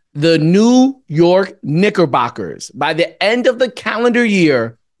 the New York Knickerbockers, by the end of the calendar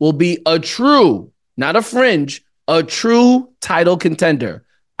year, will be a true, not a fringe, a true title contender.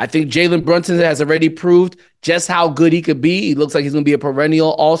 I think Jalen Brunson has already proved just how good he could be. He looks like he's going to be a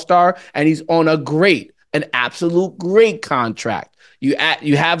perennial all-star, and he's on an absolute great contract. You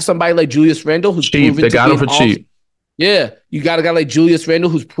have somebody like Julius Randle who's Cheap. proven They to got be him an for all. cheap. Yeah, you got a guy like Julius Randle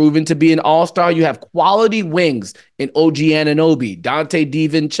who's proven to be an all-star. You have quality wings in OG Anunoby, Dante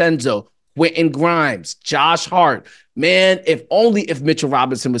DiVincenzo, Quentin Grimes, Josh Hart. Man, if Mitchell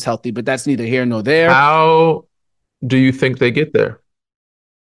Robinson was healthy, but that's neither here nor there. How do you think they get there?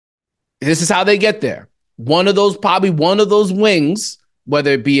 This is how they get there. Probably one of those wings,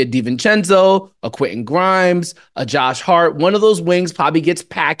 whether it be a DiVincenzo, a Quentin Grimes, a Josh Hart, one of those wings probably gets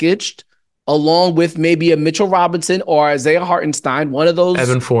packaged along with maybe a Mitchell Robinson or Isaiah Hartenstein,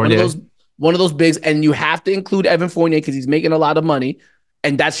 Evan Fournier. one of those bigs, and you have to include Evan Fournier because he's making a lot of money,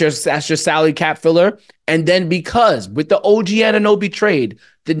 and that's your salary cap filler. And then because with the OG Anunoby trade,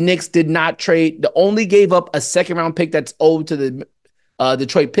 the Knicks did not trade. They only gave up a second round pick that's owed to the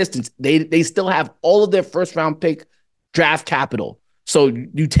Detroit Pistons. They still have all of their first round pick draft capital. So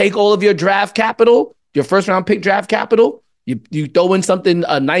you take all of your draft capital, your first round pick draft capital, you throw in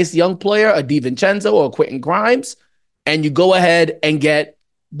a nice young player, a DiVincenzo or a Quentin Grimes, and you go ahead and get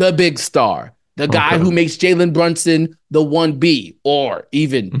the big star, the guy who makes Jalen Brunson the 1B or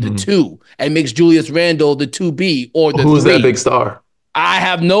even the 2, and makes Julius Randle the 2B or the 3. Who's that big star? I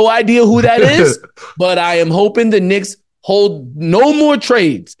have no idea who that is, but I am hoping the Knicks hold no more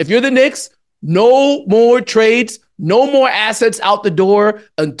trades. If you're the Knicks, no more trades, no more assets out the door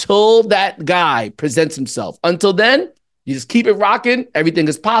until that guy presents himself. Until then, you just keep it rocking. Everything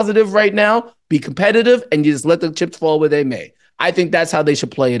is positive right now. Be competitive, and you just let the chips fall where they may. I think that's how they should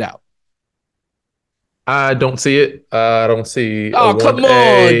play it out. I don't see it. I don't see Oh, a come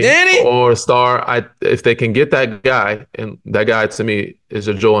 1A on, Danny. or a star. If they can get that guy, and that guy to me is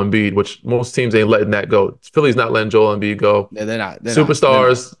a Joel Embiid, which most teams ain't letting that go. Philly's not letting Joel Embiid go. Yeah, they're not.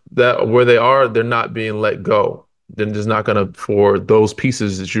 Superstars that where they are, they're not being let go. They're just not gonna for those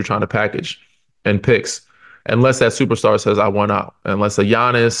pieces that you're trying to package and picks. Unless that superstar says I want out, unless a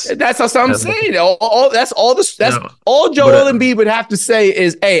Giannis. That's what I'm saying. That's all Joel Embiid would have to say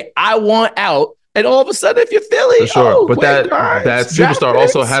is, "Hey, I want out." And all of a sudden, if you're Philly, for sure. But that superstar superstar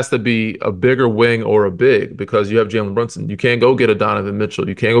also has to be a bigger wing or a big because you have Jalen Brunson. You can't go get a Donovan Mitchell.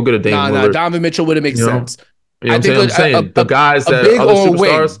 You can't go get a Dame Lillard. No, Donovan Mitchell wouldn't make sense. You know what I'm saying? The guys that are other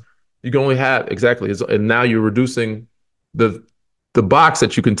superstars, you can only have exactly. And now you're reducing the box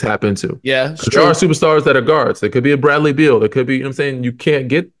that you can tap into. Yeah, there are superstars that are guards. There could be a Bradley Beal. There could be, you know what I'm saying? You can't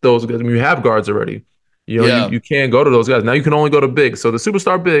get those guys. I mean, you have guards already. You can't go to those guys. Now you can only go to bigs. So the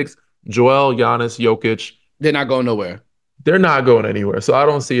superstar bigs, Joel, Giannis, Jokic. They're not going nowhere. They're not going anywhere. So I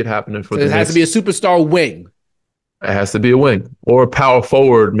don't see it happening for the Knicks. It has to be a superstar wing. It has to be a wing or a power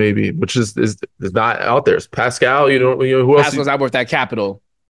forward, maybe, which is not out there. It's Pascal. Who else? Pascal's not worth that capital.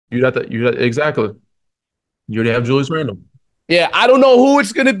 Exactly. You already have Julius Randle. Yeah, I don't know who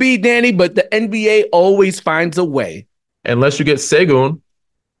it's going to be, Danny, but the NBA always finds a way. Unless you get Segun,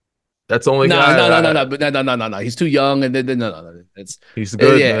 that's only no. He's too young, and no. He's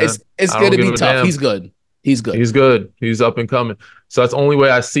good. Yeah, man. it's going to be tough. He's good. He's good. He's up and coming. So that's the only way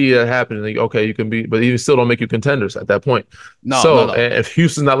I see it happening. Like, okay, you can be, but you still don't make you contenders at that point. No. And if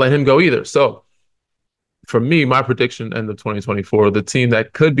Houston's not letting him go either. So for me, my prediction end of 2024, the team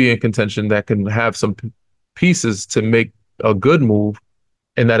that could be in contention that can have some pieces to make a good move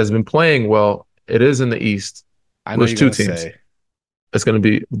and that has been playing well. It is in the East. I know There's you're two gonna teams. say. It's going to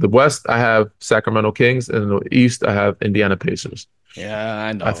be the West. I have Sacramento Kings, and in the East, I have Indiana Pacers. Yeah, I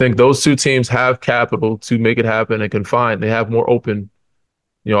I know. think those two teams have capital to make it happen and can find. They have more open.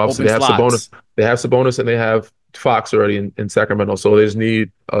 Obviously Open they have Sabonis. slots. They have Sabonis, and they have Fox already in Sacramento. So they just need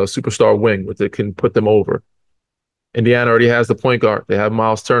a superstar wing that can put them over. Indiana already has the point guard. They have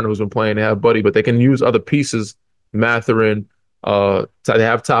Miles Turner who's been playing. They have Buddy, but they can use other pieces. Mathurin, they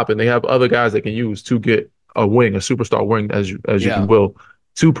have Toppin. They have other guys they can use to get a wing, a superstar wing, as you Yeah, will,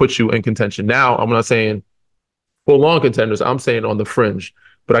 to put you in contention. Now, I'm not saying full on contenders. I'm saying on the fringe.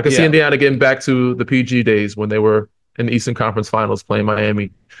 But I can see yeah, Indiana getting back to the PG days when they were in the Eastern Conference Finals playing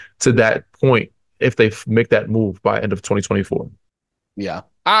Miami to that point if they make that move by end of 2024. yeah.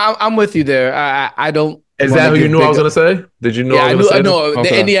 I'm with you there. I don't Is want that to who you give knew I big. was going to say? Did you know Yeah, I I was knew. I going to say this? know the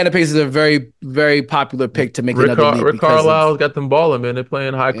Okay. Indiana Pacers are a very, very popular pick to make Rick, another leap Rick because Carlisle's of. got them balling, man. They're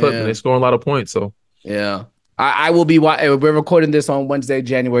playing high clip and Yeah, they're scoring a lot of points. So yeah. I will be. We're recording this on Wednesday,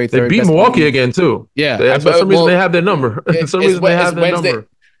 January they 3rd. beat Best Milwaukee believe. again too. Yeah, For some reason they well, have their number. For some reason they it's have their Wednesday. number.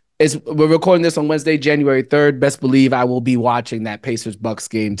 We're recording this on Wednesday, January 3rd. Best believe I will be watching that Pacers Bucks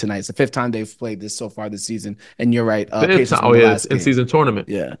game tonight. It's the fifth time they've played this so far this season, and you're right. Fifth Pacers time. won Oh the yeah, it's last in game. season tournament.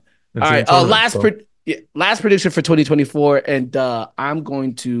 Yeah. In All right. season tournament. So. Last prediction for 2024, and I'm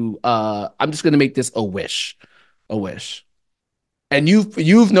going to. I'm just going to make this a wish, a wish. And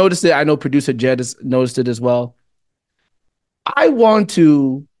you've noticed it. I know producer Jed has noticed it as well. I want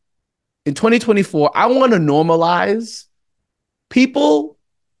to in 2024. I want to normalize people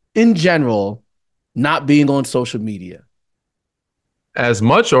in general not being on social media As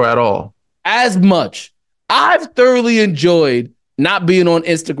much or at all? as much. I've thoroughly enjoyed not being on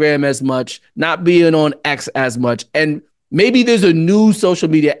Instagram as much, not being on X as much. And maybe there's a new social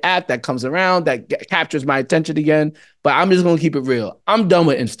media app that comes around that captures my attention again, but I'm just going to keep it real. I'm done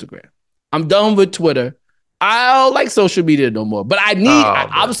with Instagram. I'm done with Twitter. I don't like social media no more, but I need,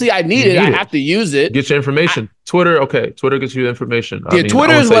 obviously I need it. I have to use it. Get your information. Twitter, okay. Twitter gets you information. Yeah,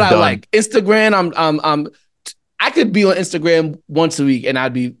 Twitter is what I like. Instagram, I could be on Instagram once a week and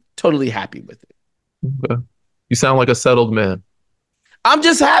I'd be totally happy with it. Okay. You sound like a settled man. I'm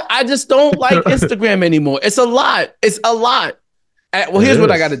just happy. I just don't like Instagram anymore. It's a lot. It's a lot. Here's what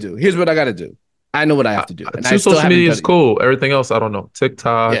I got to do. I know what I have to do. And social media is cool. Everything else, I don't know.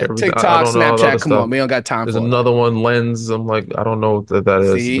 TikTok, yeah, TikTok, Snapchat. Come on, we don't got time. There's another one, Lens. I'm like, I don't know what that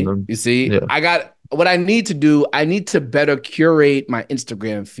is. You see, yeah. I got what I need to do. I need to better curate my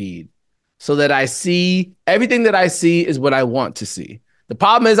Instagram feed so that I see everything that I see is what I want to see. The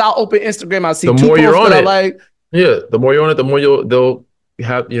problem is, I'll open Instagram. I'll see the more you're on it. The more you're on it, the more they'll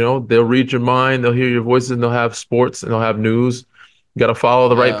have. They'll read your mind. They'll hear your voices, and they'll have sports, and they'll have news. You got to follow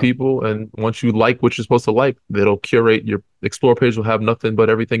the right people, and once you like what you're supposed to like, it'll curate your explore page. Will have nothing but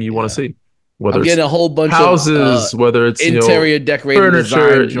everything you want to see. Whether I'm getting a whole bunch houses, of whether it's interior decorating,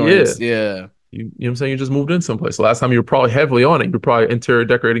 furniture, joints. Yeah. You know what I'm saying? You just moved in someplace. The last time you were probably heavily on it. You were probably interior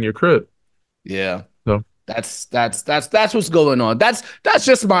decorating your crib. Yeah. So that's what's going on. That's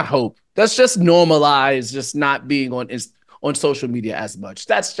just my hope. That's just normalize just not being on social media as much.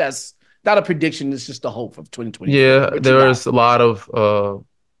 That's just not a prediction. It's just a hope of 2020. Yeah, there's a lot of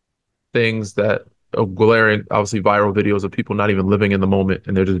things that are glaring, obviously viral videos of people not even living in the moment,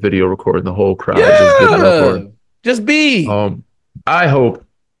 and they're just video recording the whole crowd. Just be. I hope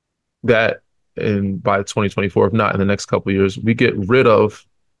that by 2024, if not in the next couple of years, we get rid of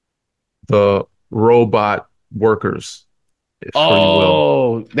the robot workers. The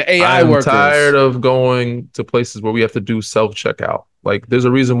AI workers. I'm tired of going to places where we have to do self-checkout. Like, there's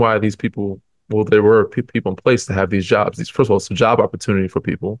a reason why these people, there were people in place to have these jobs. First of all, it's a job opportunity for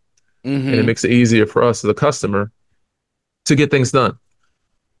people. Mm-hmm. And it makes it easier for us as a customer to get things done.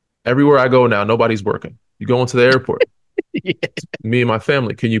 Everywhere I go now, nobody's working. You go into the airport, me and my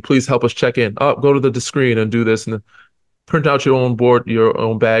family, can you please help us check in? Go to the screen and do this, and then print out your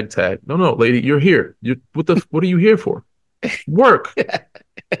own bag tag. No, lady, you're here. What are you here for? Work. You know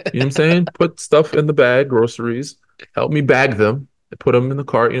what I'm saying? Put stuff in the bag, groceries, help me bag them, put them in the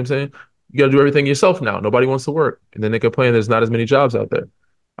cart. You know what I'm saying? You got to do everything yourself now. Nobody wants to work. And then they complain there's not as many jobs out there.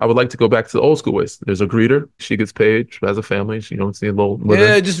 I would like to go back to the old school ways. There's a greeter. She gets paid. She has a family. She don't see a little living.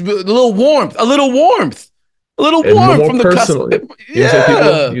 Yeah, just a little warmth. A little warmth from the customer.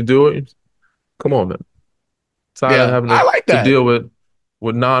 Yeah. You do it. Come on, man. Tired of having to deal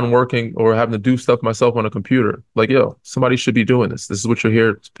with non-working or having to do stuff myself on a computer. Like, somebody should be doing this. This is what you're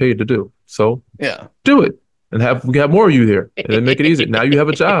here paid to do. So do it. And we have more of you here. And then make it easy. Now you have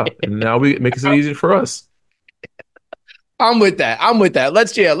a job. And now we make it easy for us. I'm with that.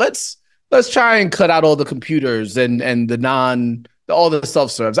 Let's let's try and cut out all the computers and the all the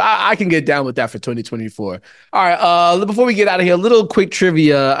self-serves. I can get down with that for 2024. All right. Before we get out of here, a little quick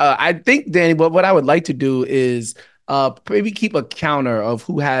trivia. I think, Danny, what I would like to do is maybe keep a counter of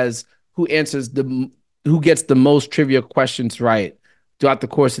who gets the most trivia questions right throughout the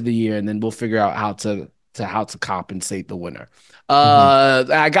course of the year, and then we'll figure out how to compensate the winner.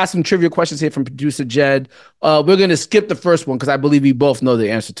 I got some trivia questions here from producer Jed. We're going to skip the first one because I believe we both know the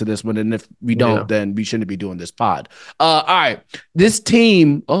answer to this one. And if we don't, then we shouldn't be doing this pod. All right. This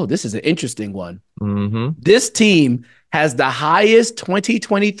team, this is an interesting one. This team has the highest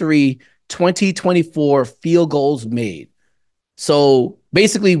 2023-2024 field goals made. So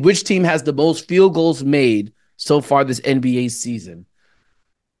basically, which team has the most field goals made so far this NBA season?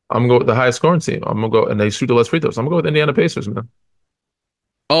 I'm going to go with the highest scoring team. I'm going to go, and they shoot the less free throws. I'm going to go with Indiana Pacers, man.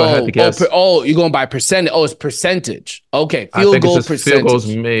 You're going by percentage. Oh, it's percentage. Okay, field goal percentage. Field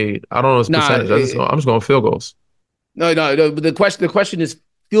goals made. I don't know. It's percentage. I'm just going field goals. No. But the question is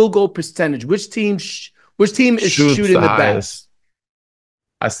field goal percentage. Which team is shooting the best?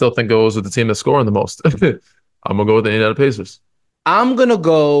 I still think it goes with the team that's scoring the most. I'm gonna go with the Indiana Pacers. I'm gonna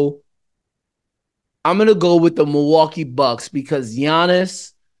go with the Milwaukee Bucks because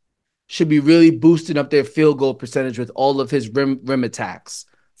Giannis should be really boosting up their field goal percentage with all of his rim attacks.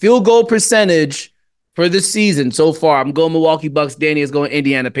 Field goal percentage for this season so far. I'm going Milwaukee Bucks. Danny is going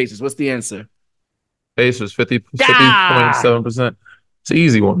Indiana Pacers. What's the answer? Pacers, 50.7%. It's an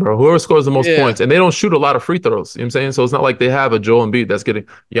easy one, bro. Whoever scores the most points. And they don't shoot a lot of free throws. You know what I'm saying? So it's not like they have a Joel Embiid that's getting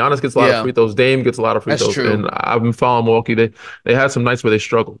 – Giannis gets a lot of free throws. Dame gets a lot of free throws. True. And I've been following Milwaukee. They had some nights where they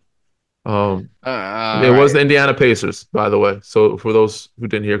struggled. It was the Indiana Pacers, by the way. So for those who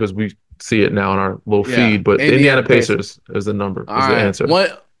didn't hear, because we see it now in our little feed, but the Indiana Pacers is the number, the answer.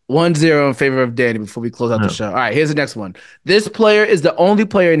 1-0 in favor of Danny before we close out the show. All right, here's the next one. This player is the only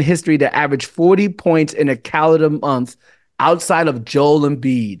player in history to average 40 points in a calendar month outside of Joel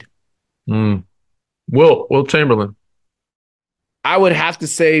Embiid. Wilt Chamberlain. I would have to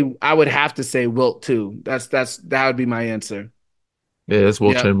say Wilt too. That would be my answer. Yeah, it's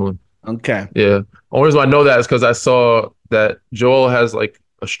Wilt Chamberlain. Okay. Yeah. Only reason I know that is because I saw that Joel has like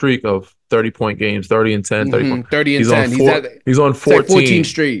a streak of 30-point games, 30 and 10, 30 and 10. He's on 14. Like 14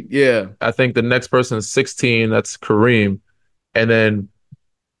 straight. Yeah. I think the next person is 16. That's Kareem. And then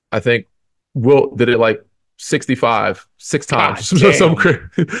I think Wilt did it like 65, 6 times.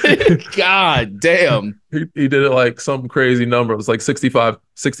 God damn. He did it like some crazy number. It was like 65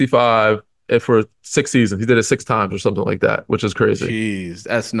 for 6 seasons. He did it 6 times or something like that, which is crazy. Jeez,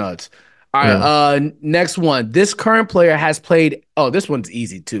 that's nuts. All right, next one. This current player has played. Oh, this one's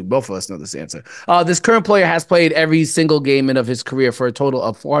easy too. Both of us know this answer. This current player has played every single game of his career for a total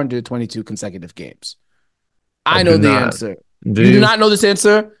of 422 consecutive games. I know the answer. You do not know this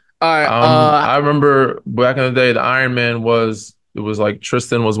answer? All right. I remember back in the day, the Iron Man it was like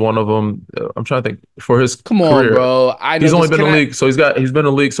Tristan was one of them. I'm trying to think for his career. On, bro. He's only been in the league, so he's been in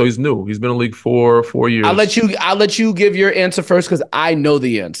the league, so he's new. He's been in the league for 4 years. I'll let you give your answer first because I know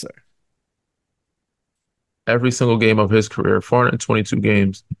the answer. Every single game of his career, 422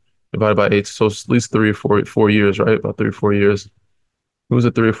 games divided by 8, so it's at least 3 or 4 years, right? About 3 or 4 years. Who's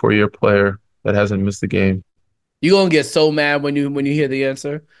a 3 or 4 year player that hasn't missed a game? You're gonna get so mad when you hear the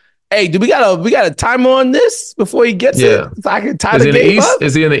answer. Hey, we got a timer on this before he gets it? So I can tie the game up?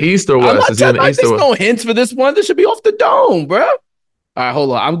 Is he in the East or West? Is he in the East or West? There's no hints for this one. This should be off the dome, bro. All right,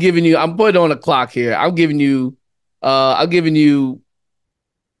 hold on. I'm putting on a clock here. I'm giving you 30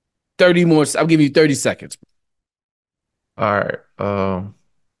 more. I'm giving you 30 seconds. All right.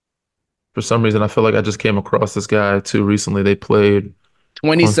 For some reason, I feel like I just came across this guy too recently. They played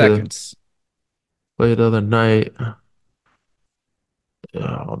 20 seconds. Played the other night.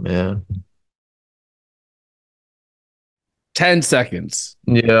 Oh man. 10 seconds.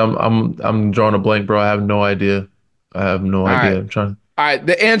 Yeah, I'm drawing a blank, bro. I have no idea. I'm trying. All right.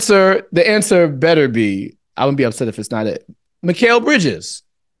 The answer better be. I wouldn't be upset if it's not it. Mikal Bridges.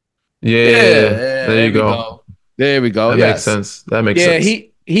 Yeah. There you go. There we go. That makes sense. That makes sense. Yeah,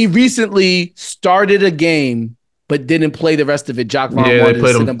 he recently started a game but didn't play the rest of it. Jock Vaughn wanted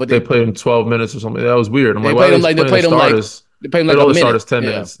to sit him, but they played him 12 minutes or something. That was weird. I'm like, why they played him like all the starters 10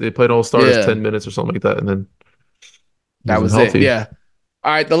 minutes. They played all starters 10 minutes or something like that, and then that was it. Yeah.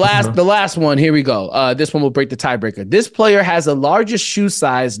 All right, the last one. Here we go. This one will break the tiebreaker. This player has the largest shoe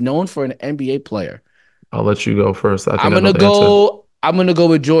size known for an NBA player. I'll let you go first. I'm gonna go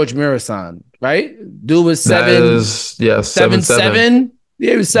with George Mirasan. Right? Dude was 7'7". Yeah,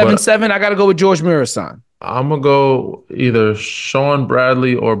 he was 7'7". I gotta go with George Mirasan. I'm gonna go either Sean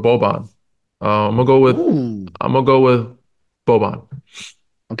Bradley or Boban. I'm gonna go with Boban.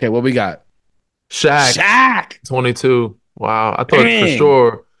 Okay, what we got? Shaq. 22. Wow. I thought for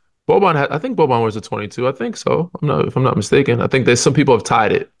sure Boban had, I think Boban was a 22. I think so. If I'm not mistaken. I think some people have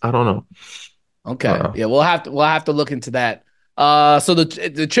tied it. I don't know. Okay. Yeah, we'll have to look into that. So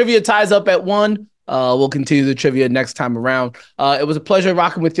the trivia ties up at 1. We'll continue the trivia next time around. It was a pleasure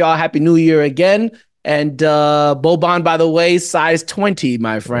rocking with y'all. Happy New Year again. And Boban, by the way, size 20,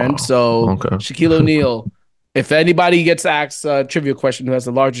 my friend. Wow. So okay. Shaquille O'Neal. If anybody gets asked a trivia question who has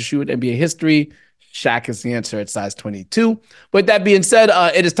the largest shoe in NBA history, Shaq is the answer at size 22. With that being said,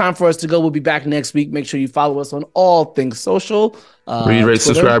 it is time for us to go. We'll be back next week. Make sure you follow us on all things social. Read, rate, Twitter,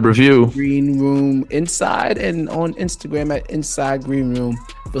 subscribe, review. Green Room Inside, and on Instagram at Inside Green Room.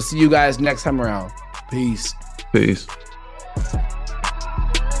 We'll see you guys next time around. Peace. Peace.